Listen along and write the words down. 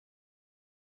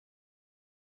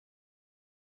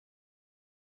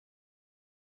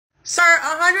Sir,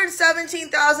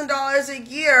 $117,000 a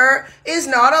year is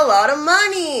not a lot of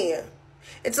money.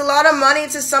 It's a lot of money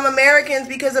to some Americans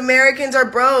because Americans are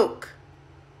broke.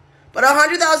 But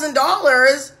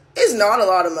 $100,000 is not a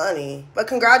lot of money. But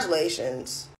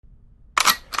congratulations.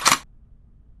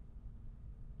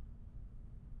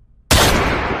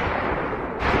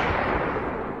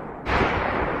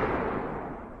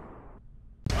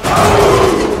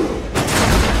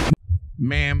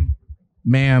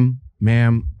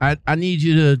 Ma'am, I need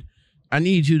you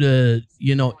to,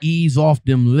 ease off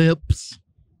them lips.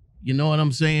 You know what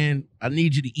I'm saying? I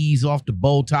need you to ease off the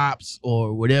Botox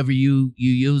or whatever you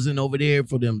using over there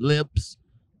for them lips,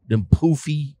 them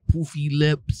poofy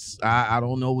lips. I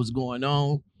don't know what's going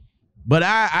on, but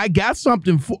I got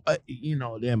something for,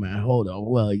 there, man. Hold on.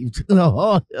 Well,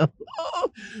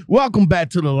 welcome back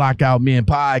to the Lockoutmen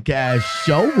podcast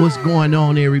show. What's going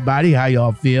on, everybody? How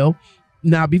y'all feel?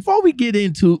 Now, before we get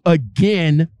into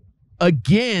again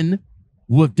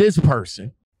with this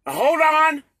person. Hold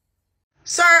on.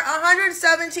 Sir,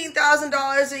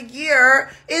 $117,000 a year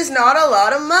is not a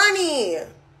lot of money.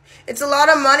 It's a lot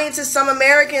of money to some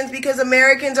Americans because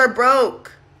Americans are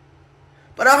broke.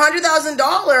 But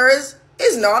 $100,000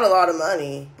 is not a lot of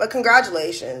money. But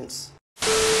congratulations.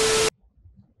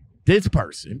 This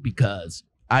person, because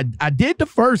I did the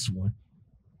first one.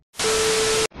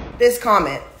 This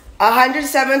comment.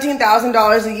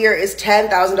 $117,000 a year is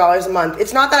 $10,000 a month.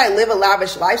 It's not that I live a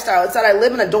lavish lifestyle. It's that I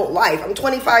live an adult life. I'm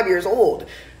 25 years old.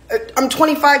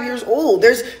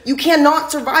 You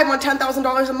cannot survive on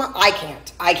 $10,000 a month. I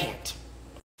can't.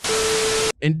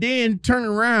 And then turn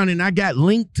around and I got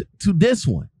linked to this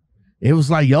one. It was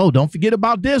like, yo, don't forget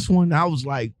about this one. I was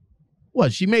like,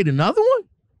 what? She made another one?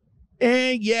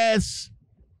 And yes.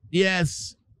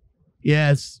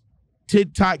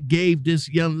 TikTok gave this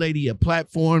young lady a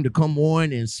platform to come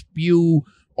on and spew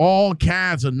all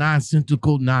kinds of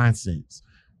nonsensical nonsense.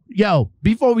 Yo,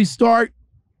 before we start,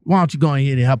 why don't you go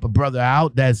ahead and help a brother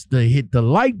out? That's to hit the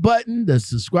like button, the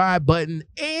subscribe button,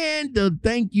 and the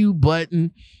thank you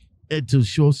button to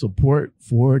show support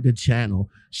for the channel.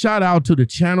 Shout out to the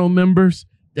channel members.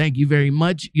 Thank you very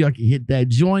much. You can hit that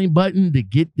join button to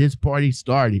get this party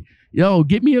started. Yo,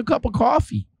 get me a cup of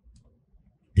coffee.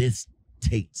 This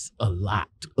takes a lot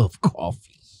of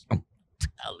coffee, I'm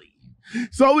telling you.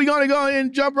 So we're gonna go ahead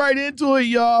and jump right into it,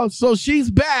 y'all. So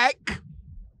she's back.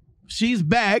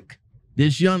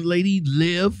 This young lady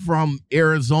lived from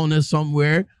Arizona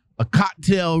somewhere, a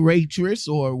cocktail waitress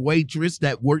or waitress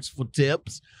that works for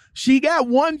tips. She got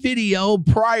one video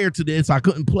prior to this. I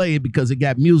couldn't play it because it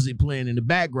got music playing in the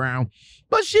background,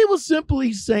 but she was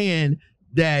simply saying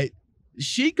that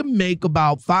she can make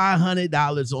about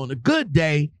 $500 on a good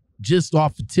day just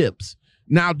off of tips.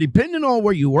 Now, depending on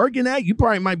where you're working at, you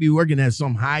probably might be working at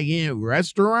some high-end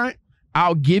restaurant.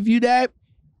 I'll give you that.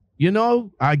 I'll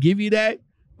give you that.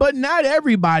 But not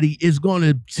everybody is going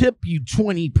to tip you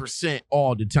 20%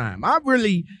 all the time.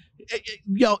 In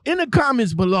the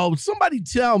comments below, somebody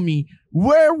tell me,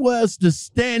 where was the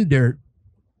standard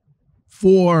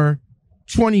for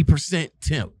 20%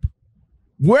 tip?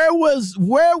 Where was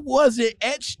it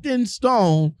etched in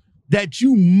stone that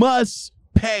you must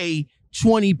pay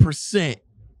 20%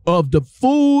 of the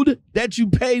food that you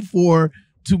pay for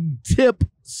to tip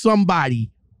somebody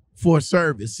for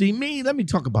service? See, let me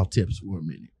talk about tips for a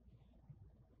minute.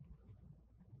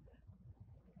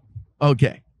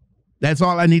 Okay. That's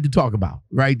all I need to talk about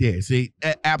right there. See,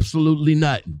 absolutely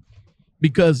nothing.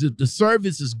 Because if the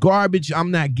service is garbage, I'm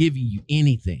not giving you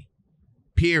anything.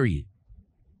 Period.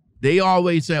 They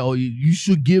always say, oh, you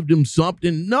should give them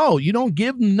something. No, you don't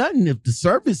give them nothing if the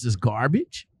service is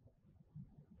garbage.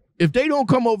 If they don't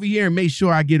come over here and make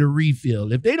sure I get a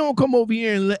refill, if they don't come over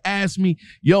here and ask me,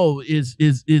 yo, is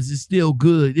it still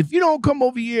good? If you don't come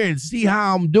over here and see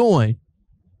how I'm doing,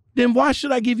 then why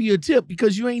should I give you a tip?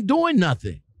 Because you ain't doing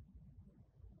nothing.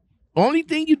 Only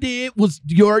thing you did was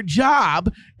your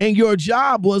job, and your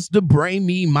job was to bring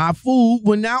me my food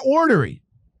when I order it.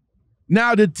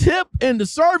 Now, the tip and the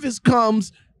service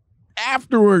comes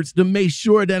afterwards to make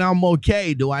sure that I'm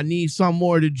okay. Do I need some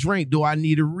more to drink? Do I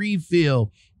need a refill?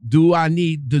 Do I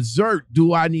need dessert?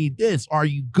 Do I need this? Are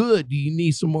you good? Do you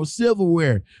need some more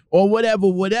silverware? Or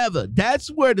whatever. That's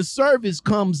where the service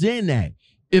comes in at.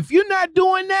 If you're not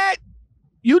doing that,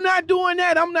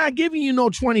 I'm not giving you no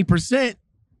 20%,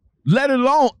 let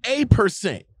alone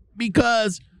 8%,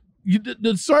 because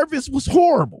the service was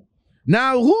horrible.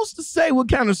 Now, who's to say what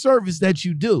kind of service that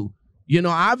you do?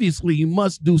 Obviously, you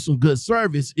must do some good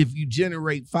service if you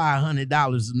generate $500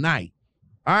 a night.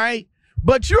 All right?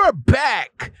 But you're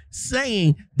back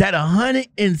saying that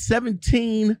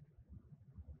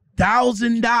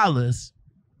 $117,000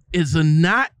 is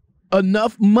not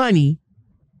enough money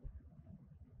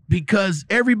because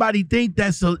everybody think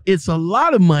it's a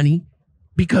lot of money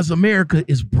because America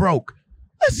is broke.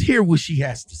 Let's hear what she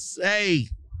has to say.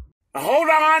 Hold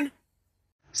on.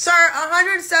 Sir,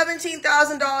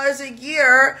 $117,000 a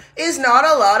year is not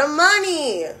a lot of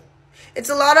money. It's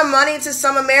a lot of money to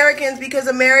some Americans because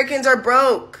Americans are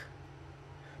broke.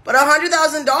 But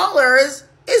 $100,000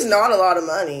 is not a lot of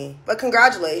money. But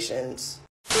congratulations.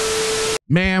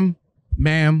 Ma'am,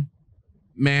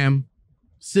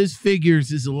 six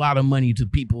figures is a lot of money to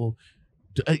people.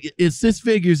 Six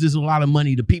figures is a lot of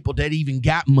money to people that even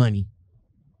got money.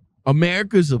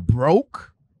 America's a broke.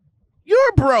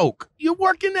 You're broke. You're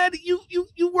working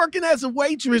working as a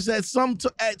waitress at some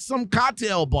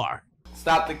cocktail bar.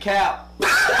 Stop the cap.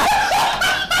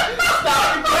 Stop the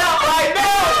cap right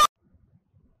now.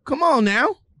 Come on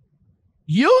now.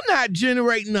 You're not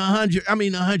generating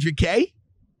 100K.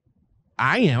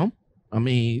 I am. I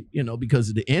mean, because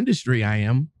of the industry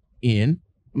I'm in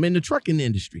the trucking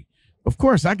industry. Of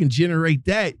course, I can generate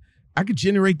that. I can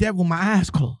generate that with my eyes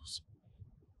closed.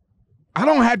 I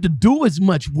don't have to do as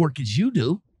much work as you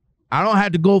do. I don't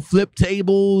have to go flip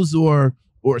tables or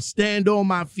stand on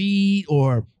my feet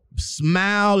or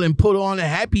smile and put on a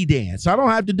happy dance. I don't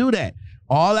have to do that.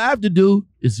 All I have to do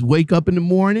is wake up in the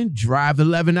morning, drive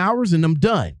 11 hours, and I'm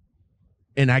done.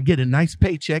 And I get a nice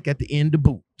paycheck at the end to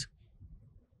boot.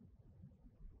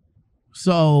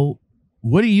 So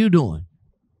what are you doing?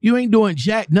 You ain't doing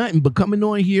jack nothing but coming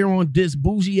on here on this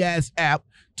bougie ass app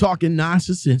talking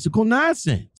nonsensical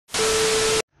nonsense.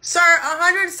 Sir,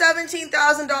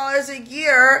 $117,000 a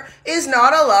year is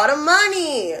not a lot of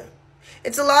money.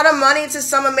 It's a lot of money to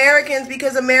some Americans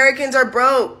because Americans are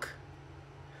broke.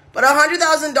 But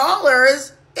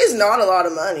 $100,000 is not a lot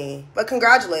of money. But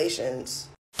congratulations.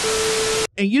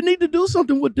 And you need to do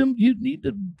something with them. You need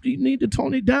to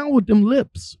tone it down with them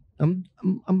lips. I'm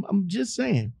just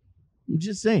saying.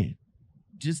 Just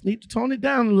need to tone it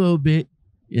down a little bit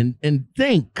and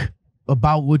think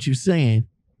about what you're saying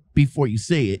before you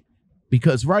say it.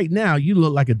 Because right now you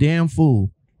look like a damn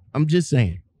fool. I'm just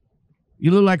saying.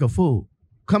 You look like a fool.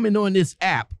 Coming on this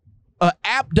app, an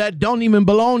app that don't even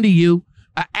belong to you,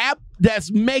 an app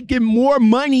that's making more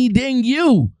money than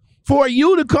you, for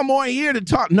you to come on here to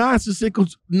talk nonsensical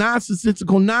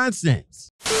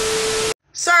nonsense.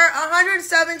 Sir,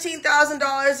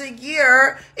 $117,000 a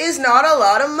year is not a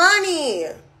lot of money.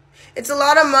 It's a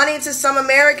lot of money to some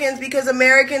Americans because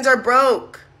Americans are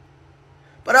broke.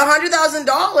 But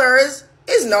 $100,000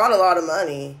 is not a lot of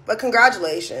money. But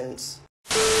congratulations.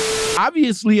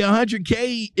 Obviously,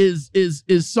 100K is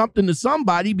something to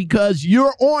somebody because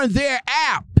you're on their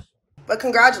app. But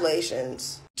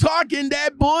congratulations. Talking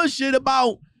that bullshit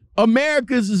about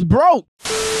America's is broke.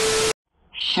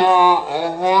 Sir,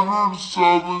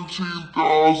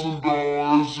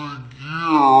 $117,000 a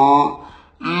year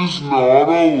is not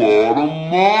a lot of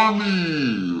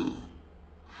money.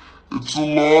 It's a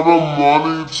lot of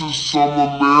money to some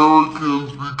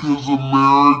Americans because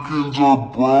Americans are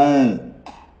broke.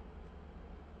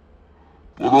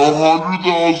 But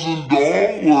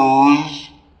 $100,000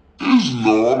 is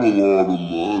not a lot of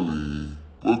money.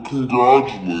 But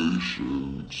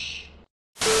congratulations.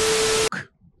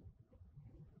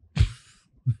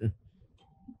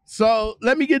 So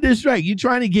let me get this straight. You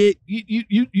trying to get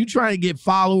you trying to get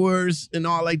followers and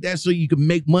all like that so you can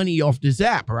make money off this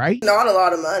app, right? Not a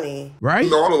lot of money. Right?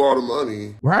 Not a lot of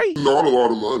money. Right? Not a lot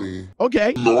of money.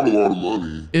 Okay. Not a lot of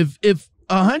money. If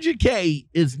 100K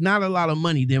is not a lot of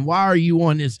money, then why are you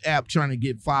on this app trying to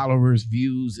get followers,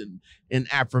 views, and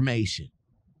affirmation?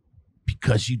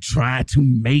 Because you try to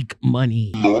make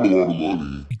money. Not a lot of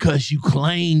money. Because you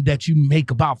claim that you make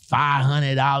about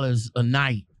 $500 a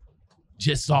night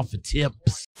just off of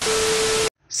tips.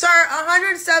 Sir,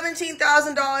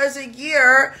 $117,000 a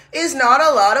year is not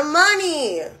a lot of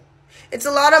money. It's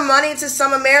a lot of money to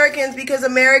some Americans because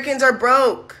Americans are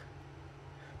broke.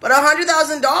 But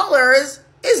 $100,000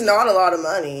 is not a lot of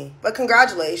money. But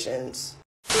congratulations.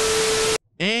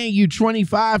 And you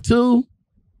 25 too?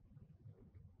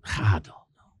 I don't know.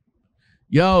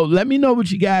 Yo, let me know what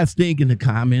you guys think in the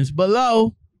comments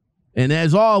below. And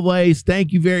as always,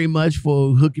 thank you very much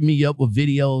for hooking me up with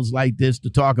videos like this to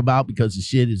talk about because the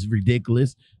shit is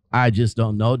ridiculous. I just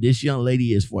don't know. This young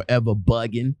lady is forever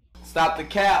bugging. Stop the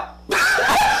cap.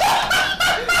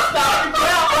 Stop the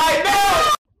cap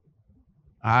right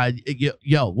now.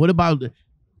 Yo, what about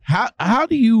how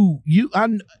do you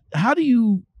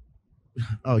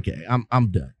okay, I'm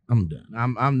done. I'm done.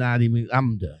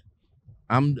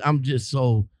 I'm just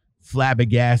so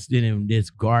flabbergasted in this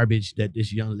garbage that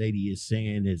this young lady is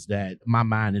saying is that my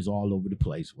mind is all over the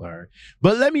place with her.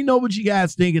 But let me know what you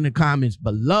guys think in the comments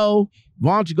below.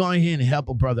 Why don't you go ahead and help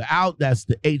a brother out? That's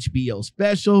the HBO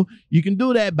special. You can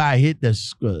do that by hit the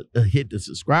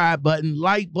subscribe button,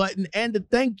 like button, and the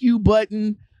thank you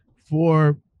button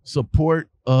for support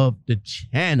of the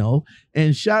channel.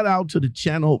 And shout out to the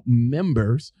channel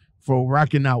members for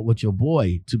rocking out with your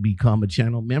boy. To become a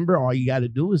channel member, all you got to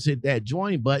do is hit that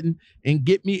join button and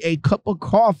get me a cup of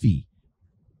coffee.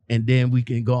 And then we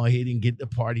can go ahead and get the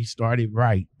party started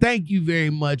right. Thank you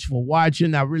very much for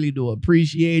watching. I really do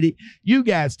appreciate it. You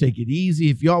guys take it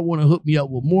easy. If y'all want to hook me up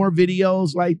with more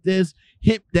videos like this,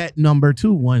 hit that number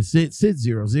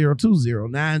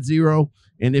 216-600-2090.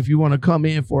 And if you want to come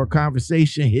in for a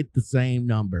conversation, hit the same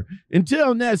number.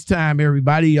 Until next time,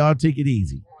 everybody, y'all take it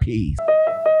easy. Peace.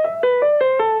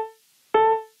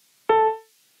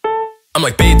 I'm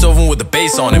like Beethoven with the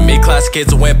bass on it. Mid-class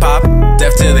kids who went pop.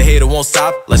 Deaf to the hater won't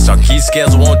stop. Let's talk key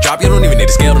scales won't drop. You don't even need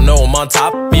a scale to know I'm on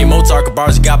top. Me and Mozart got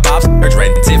bars, you got pops. Heard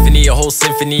right in Tiffany, a whole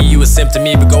symphony. You a sim to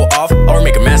me, but go off. Or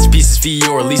make a masterpiece for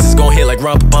you, or at least it's gon' hit like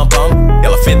rum pum pum.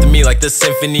 Elephant to me like the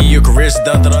symphony. Your career's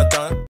done done done.